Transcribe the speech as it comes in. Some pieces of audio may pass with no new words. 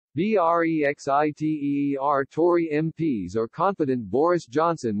Brexiteer Tory MPs are confident Boris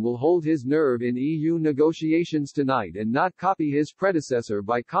Johnson will hold his nerve in EU negotiations tonight and not copy his predecessor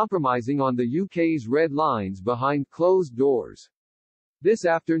by compromising on the UK's red lines behind closed doors. This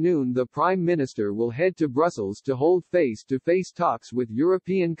afternoon the Prime Minister will head to Brussels to hold face-to-face talks with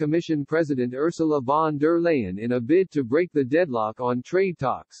European Commission President Ursula von der Leyen in a bid to break the deadlock on trade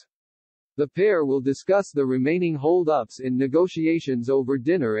talks. The pair will discuss the remaining hold-ups in negotiations over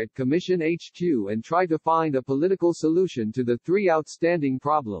dinner at Commission HQ and try to find a political solution to the three outstanding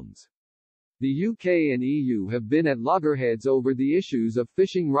problems. The UK and EU have been at loggerheads over the issues of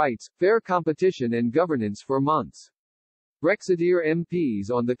fishing rights, fair competition and governance for months. Brexiteer MPs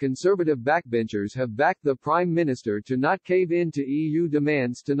on the Conservative backbenchers have backed the Prime Minister to not cave in to EU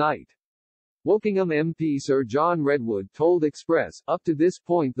demands tonight. Wokingham MP Sir John Redwood told Express, "Up to this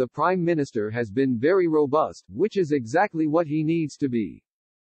point the Prime Minister has been very robust, which is exactly what he needs to be.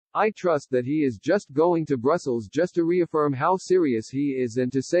 I trust that he is just going to Brussels just to reaffirm how serious he is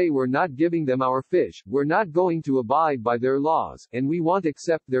and to say we're not giving them our fish, we're not going to abide by their laws, and we won't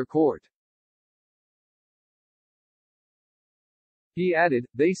accept their court." He added,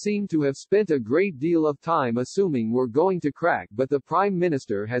 "They seem to have spent a great deal of time assuming we're going to crack, but the Prime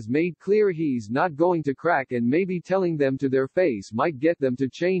Minister has made clear he's not going to crack, and maybe telling them to their face might get them to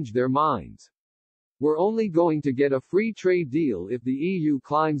change their minds. We're only going to get a free trade deal if the EU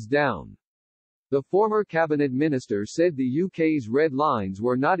climbs down." The former cabinet minister said the UK's red lines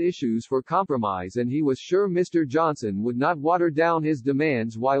were not issues for compromise and he was sure Mr Johnson would not water down his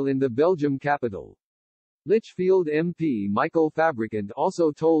demands while in the Belgium capital. Lichfield MP Michael Fabricant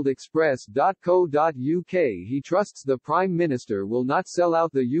also told Express.co.uk he trusts the Prime Minister will not sell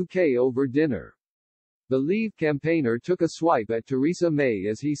out the UK over dinner. The Leave campaigner took a swipe at Theresa May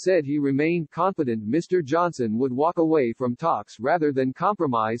as he said he remained confident Mr Johnson would walk away from talks rather than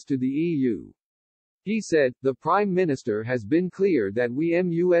compromise to the EU. He said, "The Prime Minister has been clear that we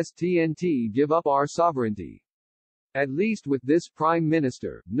mustn't give up our sovereignty. At least with this Prime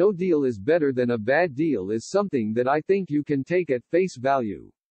Minister, no deal is better than a bad deal is something that I think you can take at face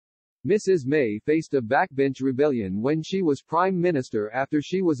value." Mrs May faced a backbench rebellion when she was Prime Minister after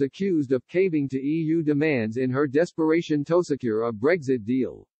she was accused of caving to EU demands in her desperation to secure a Brexit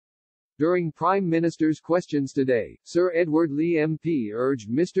deal. During Prime Minister's questions today, Sir Edward Lee MP urged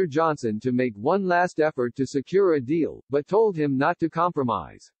Mr Johnson to make one last effort to secure a deal, but told him not to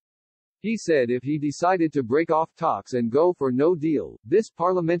compromise. He said if he decided to break off talks and go for no deal, this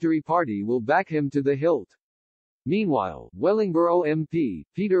parliamentary party will back him to the hilt. Meanwhile, Wellingborough MP,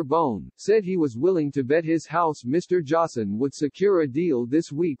 Peter Bone, said he was willing to bet his house Mr Johnson would secure a deal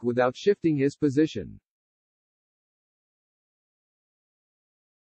this week without shifting his position.